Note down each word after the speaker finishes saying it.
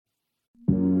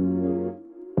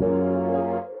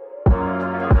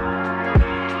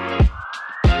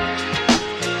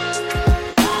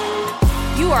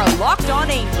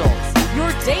Angels, your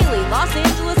daily Los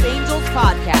Angeles Angels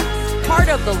podcast. Part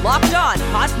of the Locked On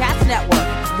Podcast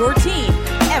Network, your team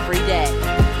every day.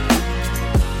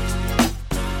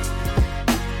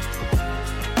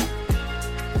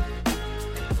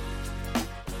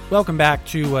 Welcome back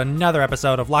to another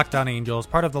episode of Locked On Angels,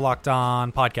 part of the Locked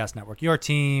On Podcast Network, your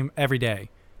team every day.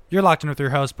 You're locked in with your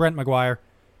host, Brent McGuire.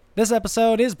 This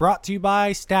episode is brought to you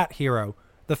by Stat Hero,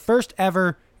 the first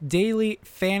ever daily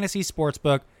fantasy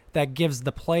sportsbook that gives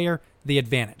the player the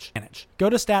advantage. Go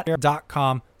to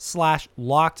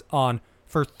stathero.com/lockedon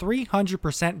for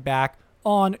 300% back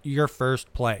on your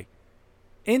first play.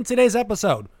 In today's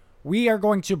episode, we are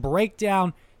going to break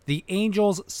down the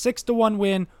Angels' 6-1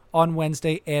 win on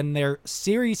Wednesday and their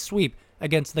series sweep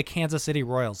against the Kansas City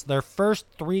Royals, their first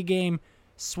 3-game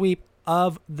sweep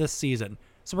of the season.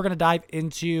 So we're going to dive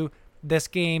into this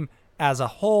game as a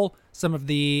whole, some of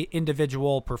the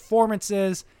individual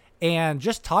performances, and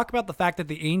just talk about the fact that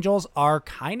the Angels are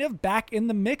kind of back in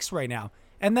the mix right now.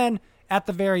 And then at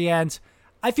the very end,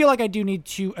 I feel like I do need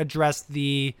to address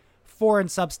the foreign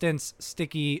substance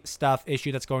sticky stuff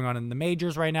issue that's going on in the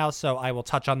majors right now, so I will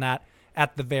touch on that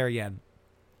at the very end.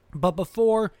 But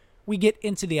before we get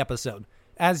into the episode,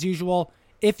 as usual,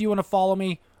 if you want to follow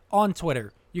me on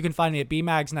Twitter, you can find me at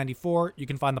BMags94. You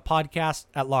can find the podcast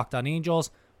at Locked On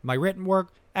Angels, my written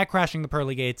work at Crashing the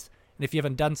Pearly Gates. And if you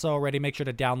haven't done so already, make sure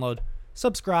to download,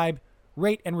 subscribe,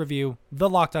 rate, and review the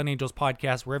Locked On Angels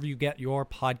podcast wherever you get your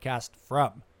podcast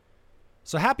from.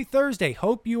 So happy Thursday.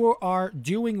 Hope you are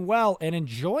doing well and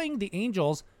enjoying the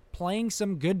Angels playing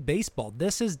some good baseball.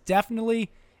 This has definitely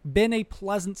been a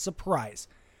pleasant surprise.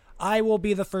 I will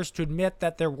be the first to admit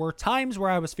that there were times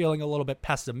where I was feeling a little bit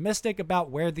pessimistic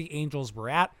about where the Angels were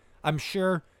at. I'm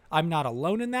sure I'm not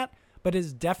alone in that, but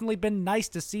it's definitely been nice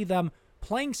to see them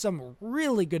playing some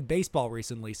really good baseball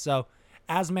recently. So,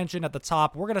 as mentioned at the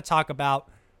top, we're going to talk about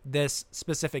this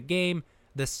specific game,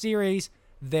 the series,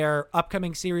 their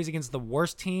upcoming series against the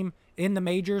worst team in the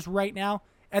majors right now.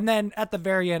 And then at the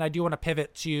very end, I do want to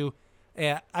pivot to,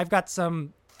 I've got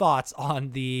some thoughts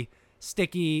on the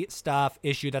sticky stuff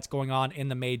issue that's going on in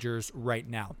the majors right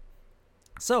now.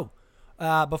 So,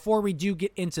 before we do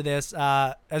get into this,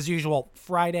 as usual,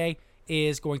 Friday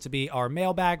is going to be our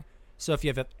mailbag. So if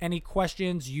you have any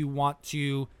questions you want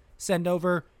to send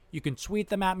over, you can tweet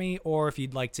them at me, or if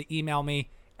you'd like to email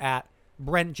me at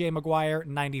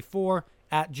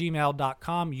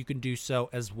brentjmcguire94@gmail.com, you can do so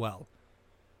as well.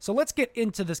 So let's get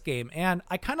into this game. And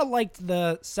I kind of liked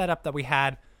the setup that we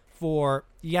had for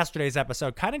yesterday's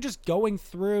episode, kind of just going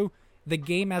through the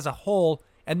game as a whole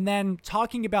and then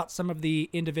talking about some of the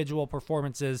individual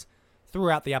performances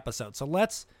throughout the episode. So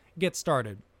let's get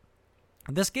started.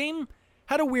 This game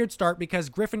had a weird start because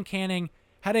Griffin Canning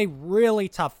had a really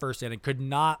tough first inning, could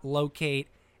not locate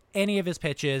any of his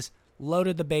pitches,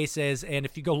 loaded the bases, and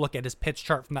if you go look at his pitch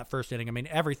chart from that first inning, I mean,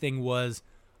 everything was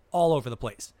all over the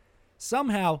place.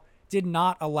 Somehow did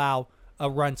not allow a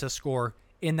run to score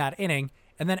in that inning.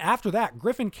 And then after that,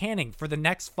 Griffin Canning, for the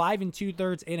next 5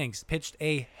 2/3 innings, pitched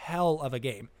a hell of a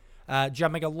game.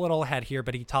 Jumping a little ahead here,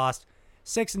 but he tossed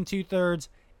 6 2/3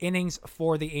 innings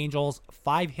for the Angels,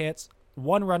 5 hits,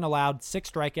 1 run allowed,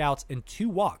 6 strikeouts, and 2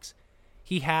 walks.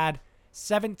 He had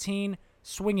 17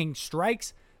 swinging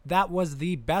strikes. That was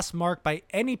the best mark by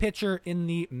any pitcher in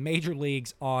the major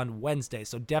leagues on Wednesday.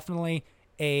 So definitely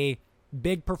a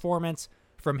big performance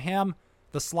from him.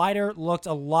 The slider looked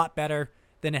a lot better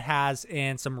than it has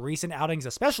in some recent outings,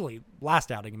 especially last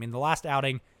outing. I mean, the last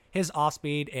outing, his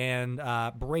off-speed and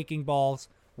breaking balls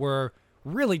were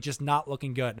really just not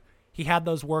looking good. He had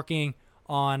those working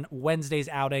on Wednesday's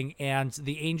outing, and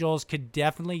the Angels could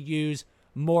definitely use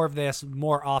more of this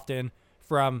more often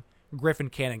from Griffin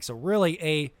Canning. So really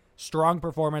a strong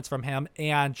performance from him,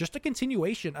 and just a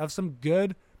continuation of some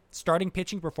good starting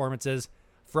pitching performances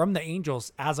from the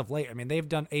Angels as of late. I mean, they've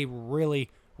done a really,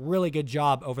 really good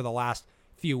job over the last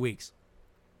few weeks.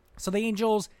 So the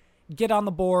Angels get on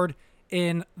the board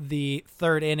in the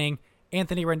 3rd inning.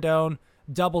 Anthony Rendon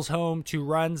doubles home 2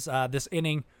 runs. This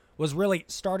inning was really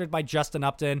started by Justin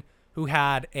Upton, who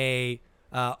had a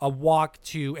walk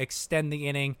to extend the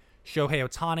inning. Shohei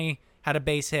Ohtani had a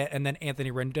base hit, and then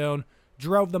Anthony Rendon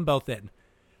drove them both in.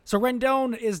 So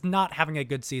Rendon is not having a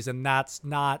good season. That's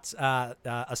not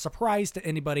a surprise to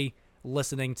anybody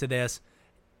listening to this.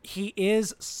 He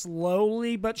is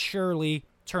slowly but surely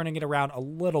turning it around a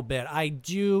little bit. I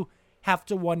do have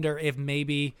to wonder if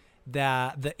maybe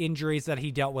the injuries that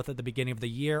he dealt with at the beginning of the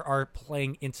year are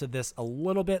playing into this a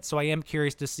little bit. So I am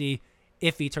curious to see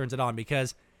if he turns it on,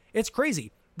 because it's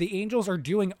crazy. The Angels are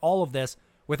doing all of this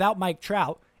without Mike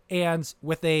Trout, and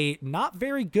with a not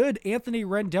very good Anthony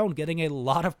Rendon getting a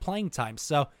lot of playing time.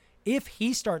 So if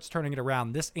he starts turning it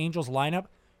around, this Angels lineup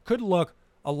could look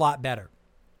a lot better.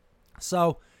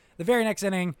 So the very next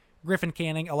inning, Griffin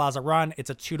Canning allows a run. It's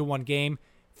a 2-1 game.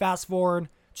 Fast forward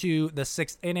to the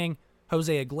 6th inning,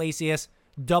 Jose Iglesias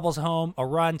doubles home a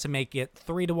run to make it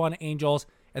 3-1 Angels.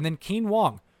 And then Keen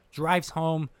Wong drives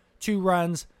home 2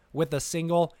 runs with a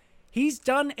single. He's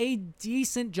done a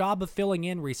decent job of filling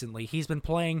in recently. He's been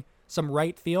playing some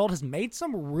right field, has made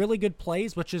some really good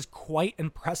plays, which is quite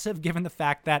impressive given the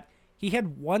fact that he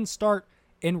had 1 start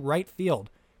in right field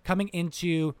coming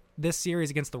into this series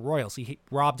against the Royals. He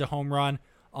robbed a home run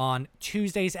on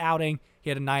Tuesday's outing. He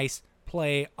had a nice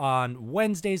play on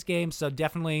Wednesday's game, so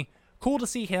definitely cool to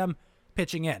see him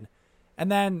pitching in. And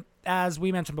then, as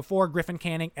we mentioned before, Griffin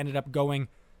Canning ended up going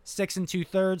 6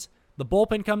 2/3. The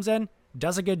bullpen comes in,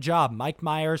 does a good job. Mike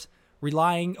Myers,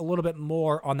 relying a little bit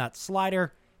more on that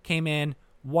slider, came in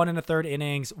 1 1/3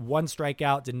 innings, 1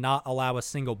 strikeout, did not allow a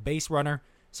single base runner.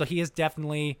 So he is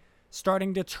definitely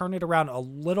starting to turn it around a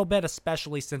little bit,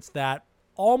 especially since that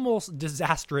almost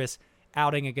disastrous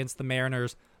outing against the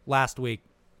Mariners last week.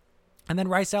 And then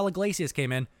Raisel Iglesias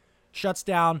came in, shuts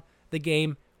down the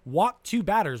game, walked 2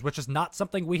 batters, which is not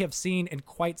something we have seen in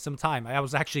quite some time. I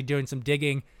was actually doing some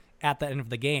digging at the end of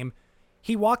the game.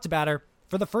 He walked a batter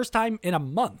for the first time in a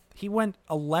month. He went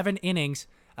 11 innings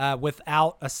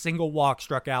without a single walk,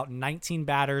 struck out 19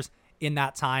 batters in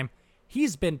that time.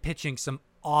 He's been pitching some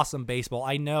awesome baseball.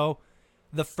 I know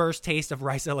the first taste of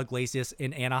Raisel Iglesias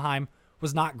in Anaheim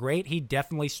was not great. He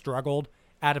definitely struggled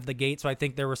out of the gate, so I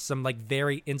think there was some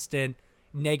very instant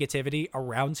negativity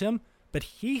around him, but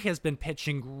he has been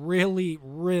pitching really,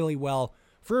 really well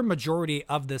for a majority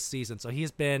of this season. So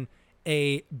he's been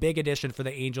a big addition for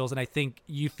the Angels, and I think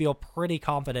you feel pretty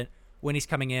confident when he's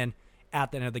coming in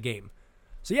at the end of the game.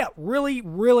 So yeah, really,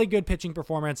 really good pitching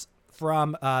performance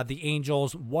from the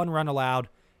Angels. 1 run allowed,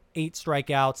 8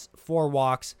 strikeouts, 4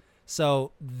 walks.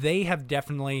 So they have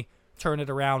definitely turned it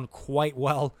around quite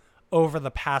well over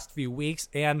the past few weeks.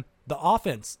 And the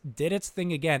offense did its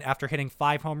thing again after hitting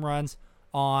 5 home runs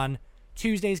on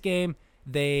Tuesday's game.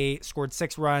 They scored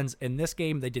 6 runs in this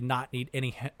game. They did not need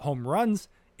any home runs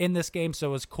in this game, so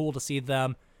it was cool to see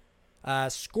them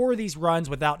score these runs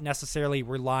without necessarily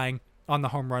relying on the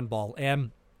home run ball.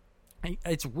 And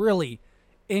it's really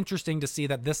interesting to see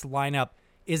that this lineup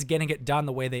is getting it done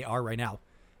the way they are right now.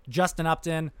 Justin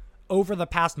Upton, over the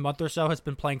past month or so, has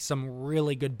been playing some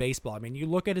really good baseball. I mean, you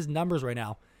look at his numbers right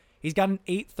now. He's got an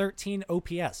 .813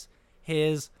 OPS.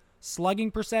 His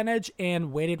slugging percentage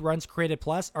and weighted runs created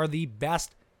plus are the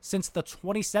best since the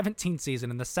 2017 season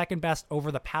and the second best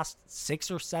over the past 6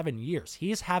 or 7 years.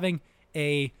 He is having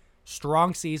a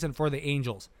strong season for the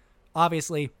Angels.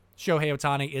 Obviously, Shohei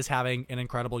Ohtani is having an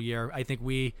incredible year. I think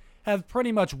we have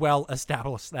pretty much well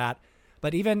established that.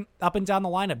 But even up and down the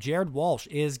lineup, Jared Walsh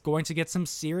is going to get some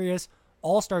serious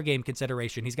All-Star game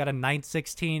consideration. He's got a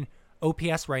 .916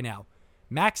 OPS right now.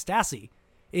 Max Stassi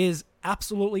is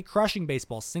absolutely crushing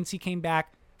baseball since he came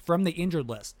back from the injured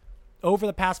list. Over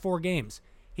the past 4 games,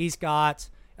 he's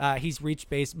reached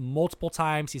base multiple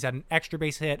times. He's had an extra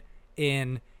base hit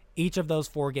in each of those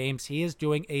 4 games. He is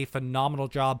doing a phenomenal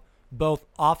job, both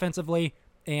offensively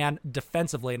and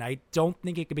defensively. And I don't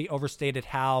think it can be overstated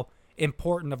how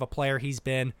important of a player he's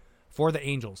been for the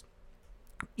Angels.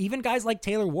 Even guys like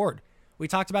Taylor Ward, we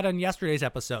talked about it in yesterday's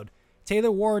episode. Taylor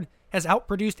Ward has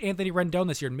outproduced Anthony Rendon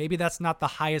this year. Maybe that's not the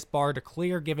highest bar to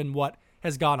clear given what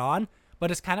has gone on, but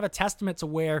it's kind of a testament to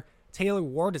where Taylor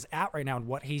Ward is at right now and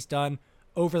what he's done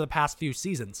over the past few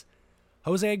seasons.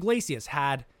 Jose Iglesias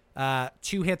had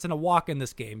 2 hits and a walk in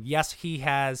this game. Yes, he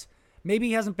hasn't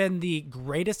been the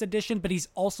greatest addition, but he's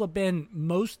also been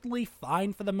mostly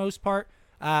fine for the most part.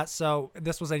 So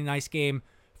this was a nice game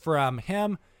from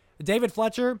him. David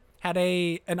Fletcher had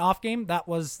an off game. That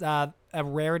was a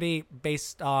rarity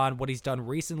based on what he's done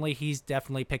recently. He's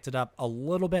definitely picked it up a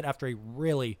little bit after a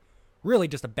really, really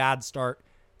just a bad start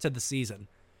to the season.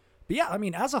 But yeah, I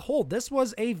mean, as a whole, this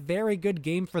was a very good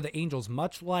game for the Angels.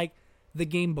 Much like the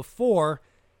game before,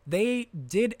 they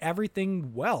did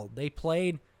everything well. They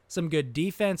played some good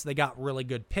defense. They got really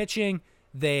good pitching.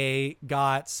 They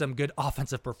got some good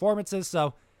offensive performances.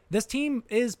 So this team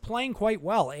is playing quite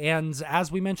well. And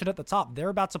as we mentioned at the top, they're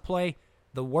about to play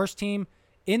the worst team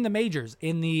in the majors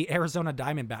in the Arizona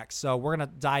Diamondbacks. So we're going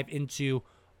to dive into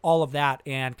all of that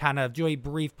and kind of do a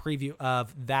brief preview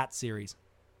of that series.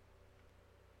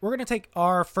 We're going to take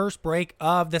our first break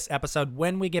of this episode.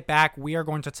 When we get back, we are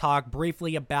going to talk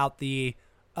briefly about the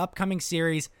upcoming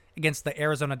series against the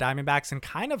Arizona Diamondbacks and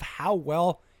kind of how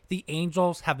well the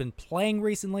Angels have been playing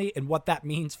recently and what that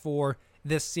means for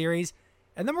this series.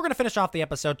 And then we're going to finish off the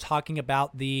episode talking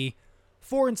about the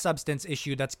foreign substance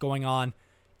issue that's going on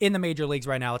in the major leagues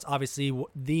right now. It's obviously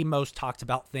the most talked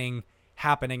about thing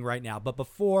happening right now. But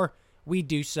before we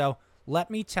do so,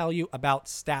 let me tell you about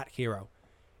Stat Hero.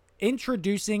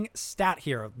 Introducing Stat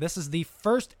Hero. This is the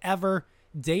first ever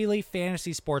daily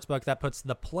fantasy sportsbook that puts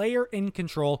the player in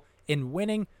control in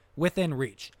winning within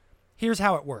reach. Here's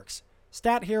how it works.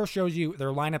 Stat Hero shows you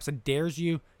their lineups and dares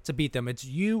you to beat them. It's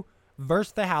you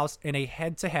versus the house in a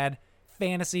head-to-head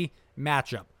fantasy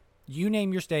matchup. You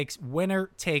name your stakes,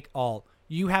 winner take all.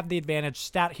 You have the advantage.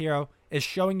 Stat Hero is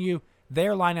showing you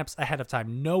their lineups ahead of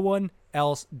time. No one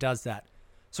else does that.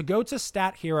 So go to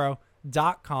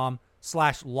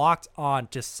stathero.com/locked-on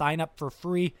to sign up for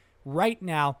free right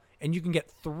now, and you can get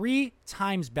 3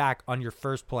 times back on your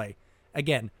first play.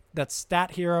 Again, that's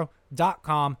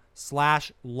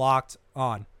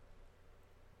stathero.com/locked-on.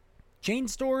 Chain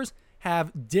stores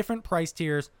have different price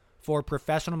tiers for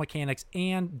professional mechanics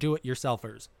and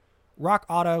do-it-yourselfers.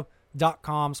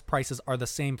 RockAuto.com's prices are the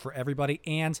same for everybody,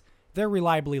 and they're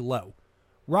reliably low.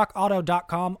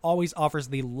 RockAuto.com always offers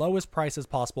the lowest prices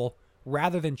possible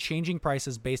rather than changing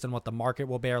prices based on what the market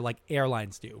will bear like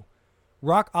airlines do.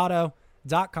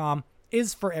 RockAuto.com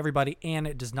is for everybody, and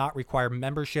it does not require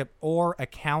membership or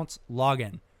account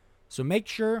login. So make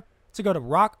sure to go to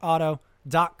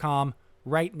RockAuto.com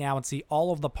right now and see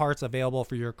all of the parts available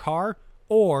for your car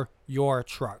or your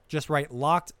truck. Just write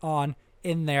Locked On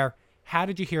in there. How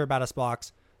did you hear about us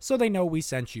box so they know we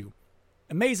sent you.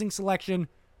 Amazing selection,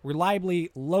 reliably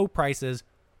low prices,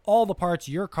 all the parts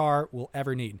your car will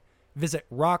ever need. Visit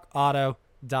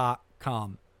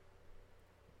rockauto.com.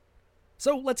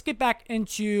 So let's get back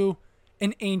into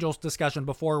an Angels discussion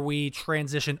before we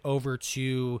transition over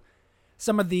to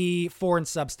some of the foreign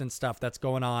substance stuff that's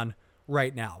going on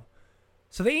right now.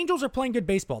 So the Angels are playing good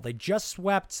baseball. They just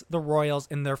swept the Royals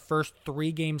in their first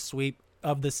 3-game sweep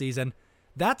of the season.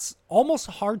 That's almost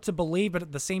hard to believe, but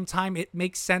at the same time, it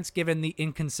makes sense given the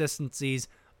inconsistencies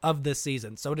of this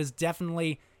season. So it is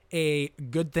definitely a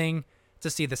good thing to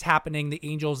see this happening. The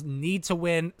Angels need to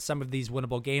win some of these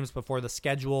winnable games before the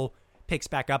schedule picks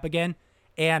back up again.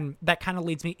 And that kind of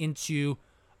leads me into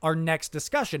our next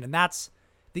discussion, and that's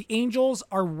the Angels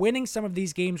are winning some of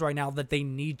these games right now that they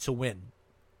need to win.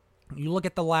 You look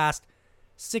at the last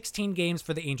 16 games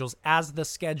for the Angels as the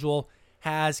schedule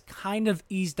has kind of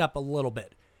eased up a little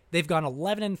bit. They've gone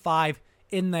 11-5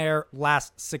 in their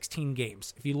last 16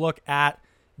 games. If you look at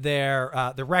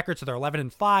their records, so they're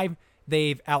 11-5.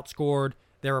 They've outscored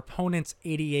their opponents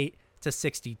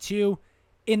 88-62.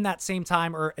 In that same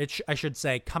time, or I should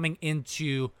say, coming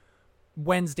into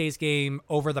Wednesday's game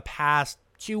over the past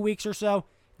 2 weeks or so,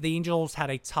 the Angels had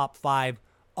a top 5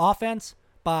 offense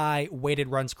by weighted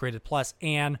runs created plus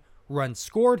and runs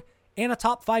scored, and a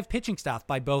top 5 pitching staff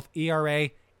by both ERA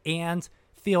and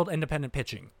field independent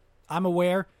pitching. I'm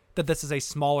aware that this is a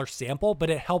smaller sample, but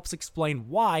it helps explain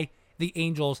why the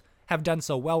Angels have done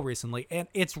so well recently. And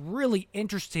it's really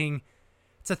interesting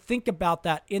to think about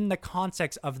that in the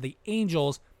context of the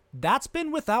Angels. That's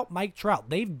been without Mike Trout.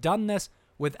 They've done this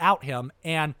without him.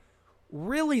 And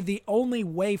really the only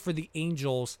way for the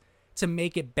Angels to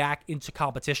make it back into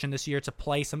competition this year, to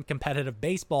play some competitive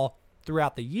baseball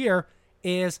throughout the year,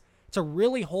 is to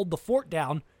really hold the fort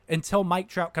down until Mike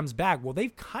Trout comes back. Well,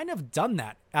 they've kind of done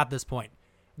that at this point.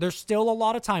 There's still a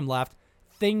lot of time left.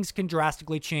 Things can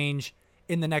drastically change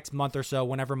in the next month or so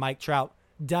whenever Mike Trout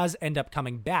does end up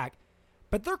coming back.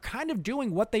 But they're kind of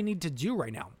doing what they need to do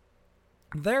right now.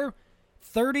 They're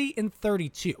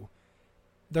 30-32.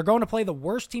 They're going to play the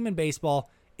worst team in baseball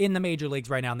in the major leagues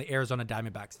right now in the Arizona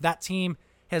Diamondbacks. That team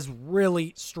has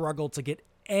really struggled to get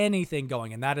anything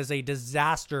going, and that is a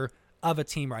disaster of a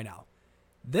team right now.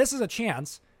 This is a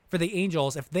chance for the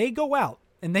Angels. If they go out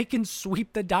and they can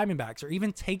sweep the Diamondbacks or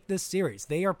even take this series,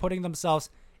 they are putting themselves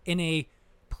in a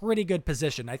pretty good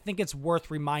position. I think it's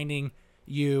worth reminding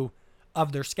you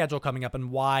of their schedule coming up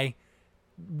and why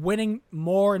winning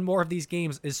more and more of these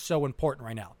games is so important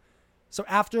right now. So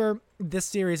after this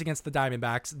series against the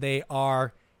Diamondbacks, they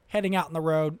are heading out on the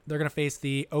road. They're going to face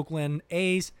the Oakland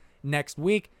A's next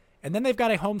week. And then they've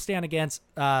got a homestand against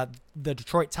the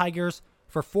Detroit Tigers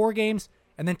for 4 games,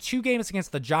 and then 2 games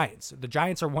against the Giants. The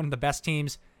Giants are one of the best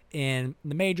teams in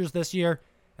the majors this year.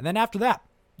 And then after that,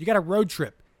 you got a road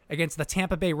trip against the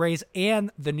Tampa Bay Rays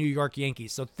and the New York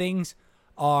Yankees. So things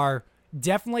are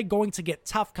definitely going to get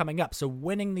tough coming up. So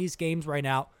winning these games right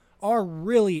now are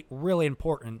really, really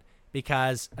important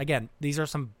because, again, these are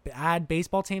some bad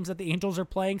baseball teams that the Angels are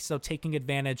playing. So taking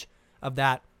advantage of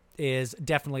that is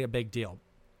definitely a big deal.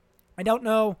 I don't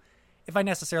know if I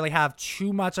necessarily have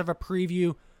too much of a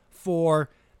preview for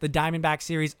the Diamondback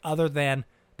series other than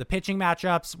the pitching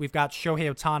matchups. We've got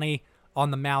Shohei Ohtani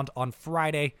on the mound on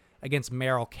Friday against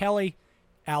Merrill Kelly.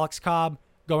 Alex Cobb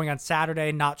going on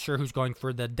Saturday. Not sure who's going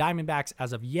for the Diamondbacks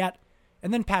as of yet.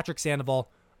 And then Patrick Sandoval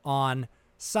on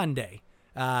Sunday.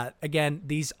 Again,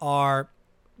 these are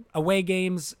away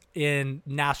games in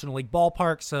National League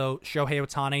ballpark, so Shohei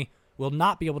Ohtani will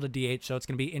not be able to DH, so it's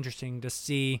going to be interesting to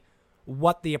see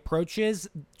what the approach is.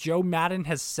 Joe Maddon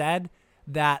has said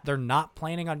that they're not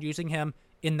planning on using him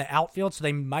in the outfield, so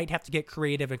they might have to get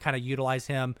creative and kind of utilize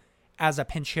him as a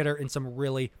pinch hitter in some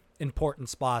really important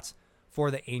spots for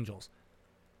the Angels.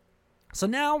 So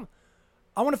now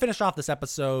I want to finish off this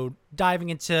episode diving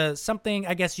into something,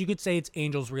 I guess you could say it's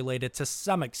Angels related to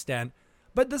some extent,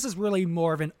 but this is really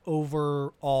more of an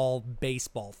overall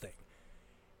baseball thing.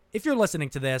 If you're listening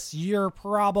to this, you're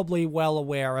probably well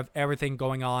aware of everything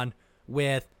going on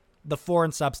with the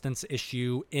foreign substance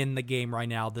issue in the game right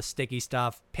now, the sticky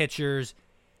stuff, pitchers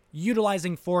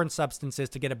utilizing foreign substances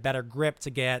to get a better grip, to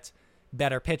get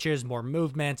better pitches, more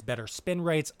movement, better spin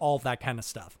rates, all of that kind of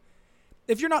stuff.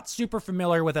 If you're not super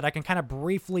familiar with it, I can kind of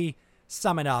briefly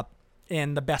sum it up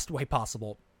in the best way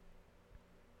possible.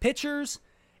 Pitchers,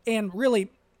 and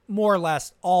really more or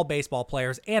less all baseball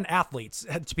players and athletes,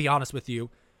 to be honest with you,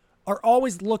 are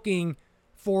always looking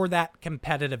for that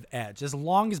competitive edge. As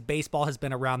long as baseball has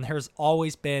been around, there's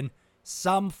always been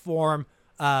some form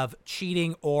of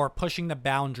cheating or pushing the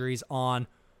boundaries on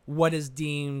what is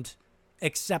deemed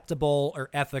acceptable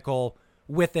or ethical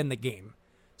within the game.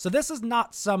 So this is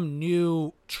not some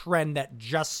new trend that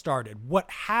just started. What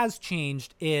has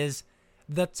changed is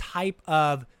the type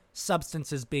of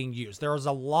substances being used. There was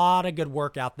a lot of good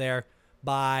work out there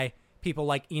by people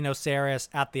like Eno Saris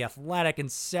at The Athletic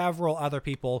and several other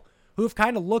people who've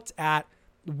kind of looked at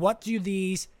what do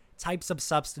these types of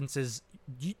substances,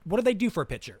 what do they do for a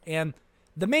pitcher? And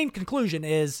the main conclusion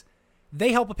is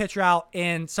they help a pitcher out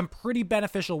in some pretty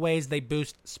beneficial ways. They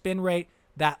boost spin rate.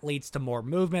 That leads to more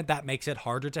movement. That makes it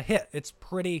harder to hit. It's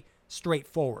pretty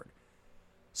straightforward.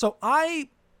 So I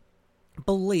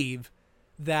believe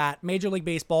that Major League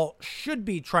Baseball should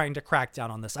be trying to crack down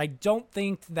on this. I don't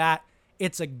think that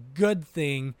it's a good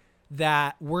thing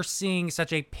that we're seeing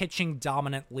such a pitching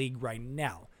dominant league right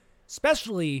now,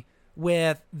 especially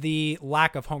with the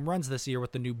lack of home runs this year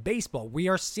with the new baseball. We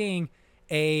are seeing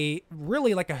a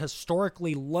really like a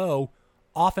historically low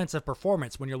offensive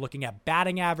performance when you're looking at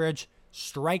batting average,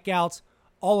 strikeouts,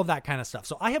 all of that kind of stuff.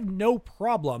 So I have no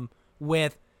problem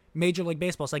with Major League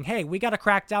Baseball saying, hey, we got to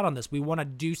crack down on this. We want to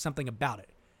do something about it.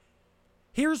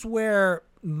 Here's where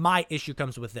my issue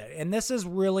comes with it. And this is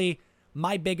really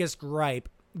my biggest gripe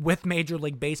with Major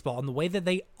League Baseball and the way that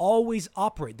they always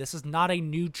operate. This is not a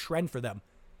new trend for them.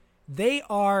 They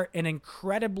are an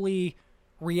incredibly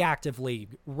reactive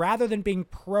league. Rather than being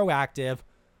proactive,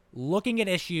 looking at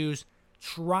issues,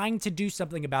 trying to do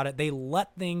something about it, they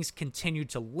let things continue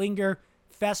to linger,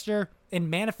 fester, and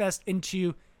manifest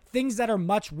into things that are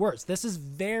much worse. This is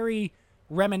very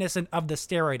reminiscent of the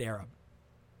steroid era.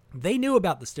 They knew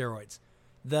about the steroids.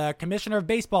 The commissioner of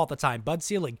baseball at the time, Bud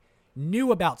Selig,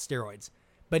 knew about steroids,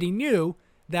 but he knew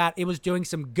that it was doing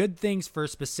some good things for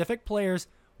specific players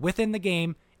within the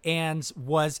game and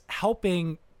was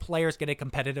helping players get a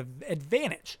competitive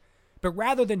advantage. But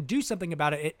rather than do something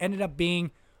about it, it ended up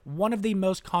being one of the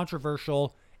most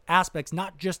controversial aspects,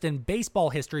 not just in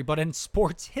baseball history, but in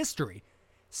sports history.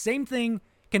 Same thing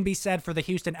can be said for the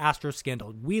Houston Astros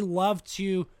scandal. We love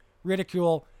to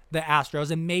ridicule the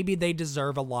Astros, and maybe they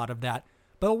deserve a lot of that.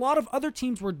 But a lot of other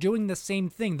teams were doing the same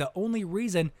thing. The only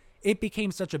reason it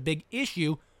became such a big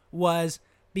issue was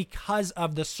because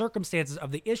of the circumstances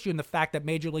of the issue and the fact that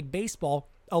Major League Baseball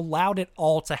allowed it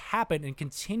all to happen and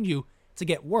continue to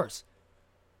get worse.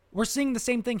 We're seeing the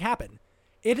same thing happen.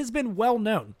 It has been well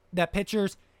known that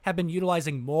pitchers have been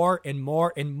utilizing more and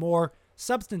more and more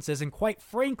substances, and quite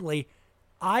frankly,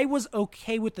 I was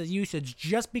okay with the usage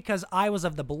just because I was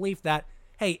of the belief that,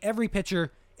 hey, every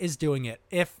pitcher is doing it.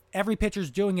 If every pitcher's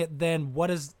doing it, then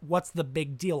what's the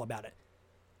big deal about it?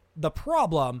 The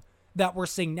problem that we're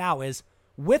seeing now is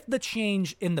with the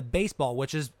change in the baseball,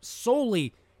 which is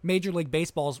solely Major League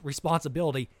Baseball's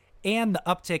responsibility, and the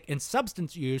uptick in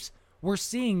substance use, we're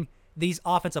seeing these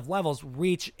offensive levels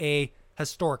reach a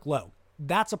historic low.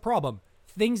 That's a problem.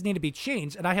 Things need to be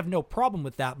changed, and I have no problem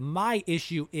with that. My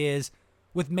issue is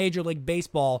with Major League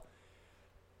Baseball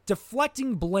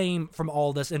deflecting blame from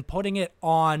all this and putting it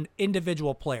on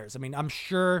individual players. I mean, I'm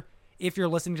sure if you're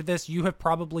listening to this, you have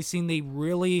probably seen the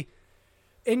really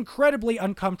incredibly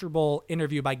uncomfortable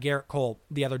interview by Garrett Cole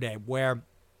the other day, where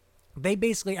they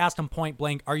basically asked him point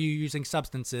blank, are you using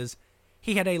substances?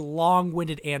 He had a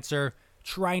long-winded answer,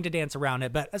 trying to dance around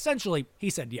it, but essentially he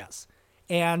said yes.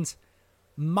 And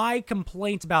my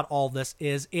complaint about all this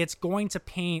is it's going to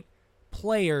paint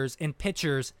players and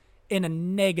pitchers in a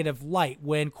negative light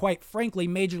when, quite frankly,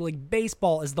 Major League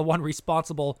Baseball is the one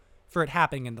responsible for it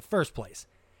happening in the first place.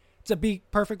 To be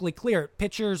perfectly clear,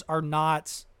 pitchers are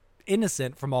not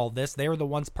innocent from all this. They were the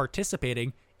ones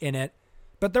participating in it,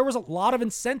 but there was a lot of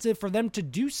incentive for them to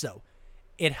do so.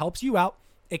 It helps you out.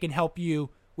 It can help you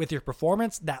with your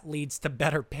performance. That leads to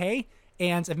better pay.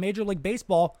 And if Major League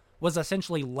Baseball was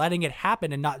essentially letting it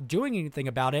happen and not doing anything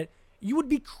about it, you would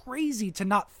be crazy to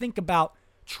not think about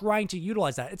trying to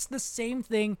utilize that. It's the same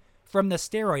thing from the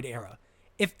steroid era.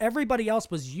 If everybody else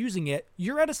was using it,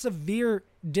 you're at a severe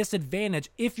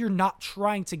disadvantage if you're not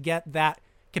trying to get that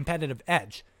competitive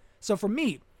edge. So for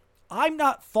me, I'm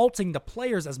not faulting the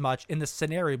players as much in this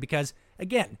scenario because,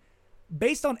 again,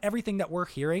 based on everything that we're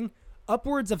hearing,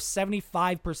 upwards of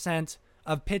 75%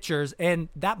 of pitchers, and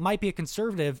that might be a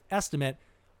conservative estimate,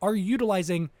 are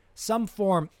utilizing some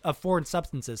form of foreign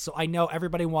substances. So I know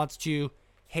everybody wants to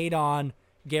hate on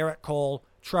Garrett Cole,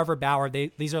 Trevor Bauer.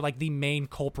 These are like the main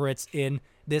culprits in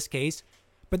this case.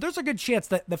 But there's a good chance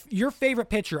that your favorite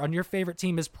pitcher on your favorite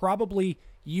team is probably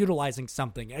utilizing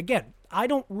something. Again, I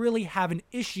don't really have an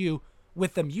issue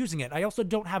with them using it. I also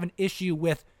don't have an issue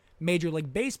with Major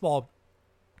League Baseball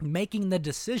making the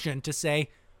decision to say,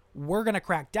 we're going to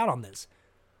crack down on this.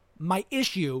 My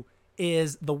issue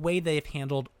is the way they've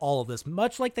handled all of this,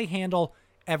 much like they handle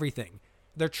everything.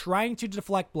 They're trying to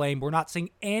deflect blame. We're not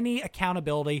seeing any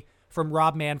accountability from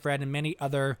Rob Manfred and many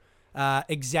other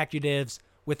executives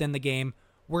within the game.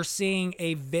 We're seeing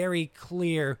a very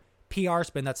clear PR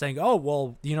spin that's saying, oh,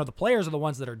 well, the players are the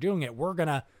ones that are doing it. We're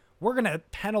gonna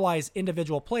penalize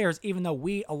individual players, even though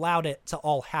we allowed it to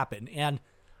all happen. And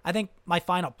I think my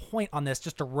final point on this,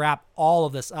 just to wrap all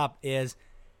of this up, is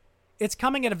it's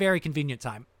coming at a very convenient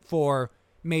time for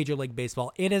Major League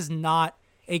Baseball. It is not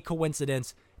a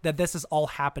coincidence that this is all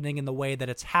happening in the way that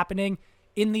it's happening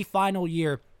in the final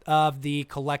year of the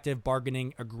collective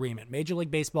bargaining agreement. Major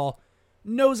League Baseball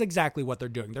knows exactly what they're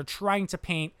doing. They're trying to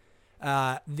paint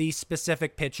these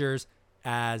specific pitchers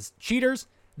as cheaters.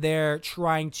 They're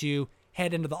trying to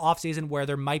head into the offseason where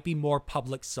there might be more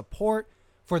public support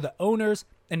for the owners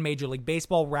in Major League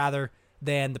Baseball rather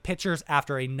than the pitchers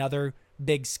after another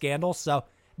big scandal. So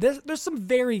there's some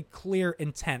very clear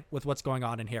intent with what's going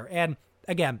on in here. And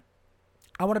again,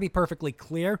 I want to be perfectly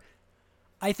clear.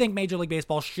 I think Major League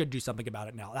Baseball should do something about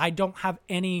it now. I don't have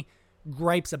any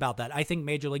gripes about that. I think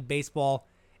Major League Baseball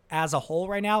as a whole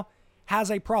right now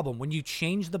has a problem. When you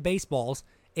change the baseballs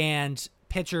and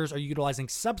pitchers are utilizing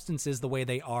substances the way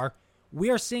they are,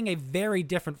 we are seeing a very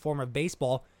different form of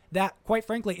baseball that, quite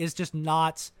frankly, is just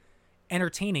not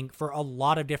entertaining for a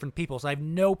lot of different people. So I have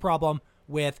no problem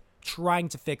with trying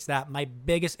to fix that. My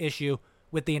biggest issue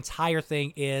with the entire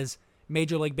thing is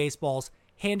Major League Baseball's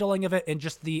handling of it and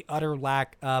just the utter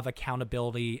lack of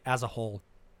accountability as a whole.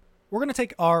 We're going to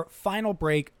take our final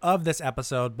break of this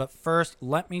episode, but first,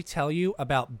 let me tell you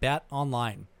about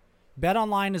BetOnline.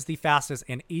 BetOnline is the fastest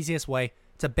and easiest way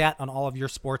to bet on all of your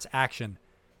sports action.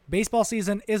 Baseball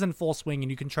season is in full swing, and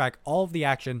you can track all of the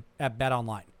action at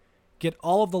BetOnline. Get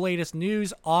all of the latest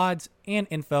news, odds, and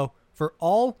info for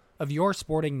all of your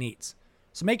sporting needs.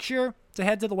 So make sure to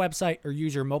head to the website or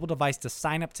use your mobile device to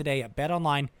sign up today at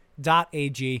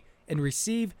betonline.ag and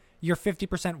receive your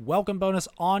 50% welcome bonus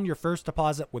on your first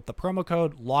deposit with the promo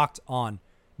code LOCKEDON.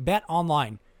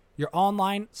 BetOnline, your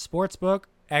online sportsbook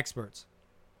experts.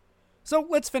 So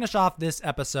let's finish off this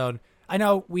episode. I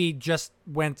know we just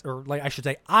went, or like I should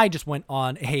say, I just went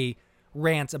on a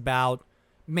rant about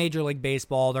Major League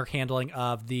Baseball, their handling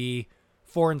of the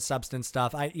foreign substance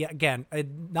stuff.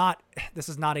 This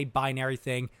is not a binary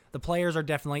thing. The players are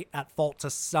definitely at fault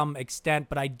to some extent,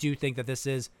 but I do think that this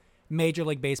is Major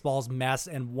League Baseball's mess,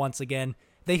 and once again,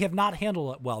 they have not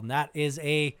handled it well. And that is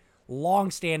a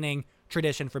long-standing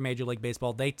tradition for Major League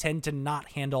Baseball. They tend to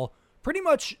not handle pretty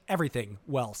much everything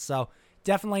well. So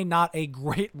definitely not a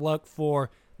great look for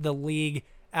the league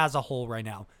as a whole right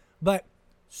now. But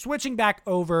switching back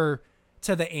over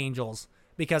to the Angels,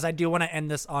 because I do want to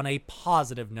end this on a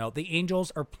positive note. The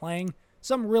Angels are playing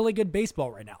some really good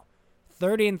baseball right now.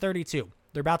 30-32.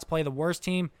 They're about to play the worst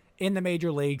team in the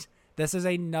major leagues. This is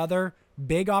another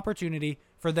big opportunity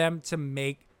for them to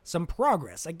make some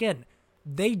progress. Again,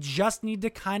 they just need to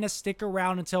kind of stick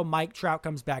around until Mike Trout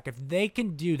comes back. If they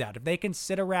can do that, if they can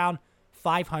sit around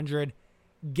 500,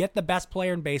 get the best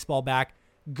player in baseball back,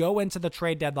 go into the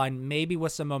trade deadline maybe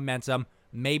with some momentum,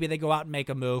 maybe they go out and make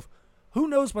a move. Who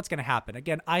knows what's going to happen?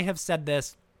 Again, I have said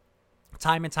this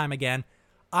time and time again.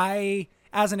 I,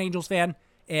 as an Angels fan,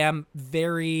 am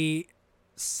very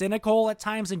cynical at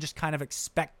times and just kind of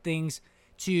expect things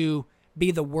to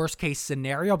be the worst case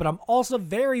scenario, but I'm also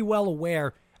very well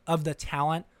aware of the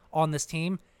talent on this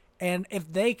team. And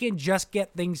if they can just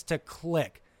get things to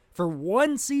click for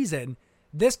one season,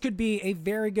 this could be a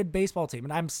very good baseball team.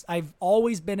 And I've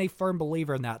always been a firm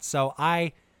believer in that. So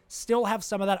I still have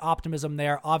some of that optimism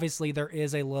there. Obviously, there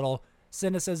is a little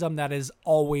cynicism that is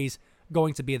always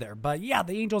going to be there. But yeah,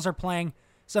 the Angels are playing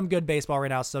some good baseball right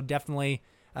now. So definitely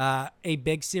a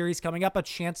big series coming up, a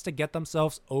chance to get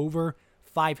themselves over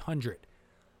 500.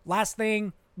 Last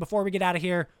thing before we get out of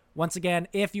here, once again,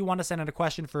 if you want to send in a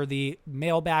question for the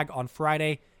mailbag on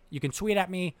Friday, you can tweet at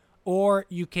me or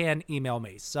you can email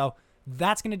me. So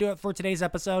that's going to do it for today's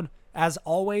episode. As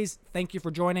always, thank you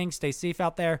for joining. Stay safe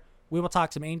out there. We will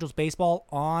talk some Angels baseball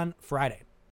on Friday.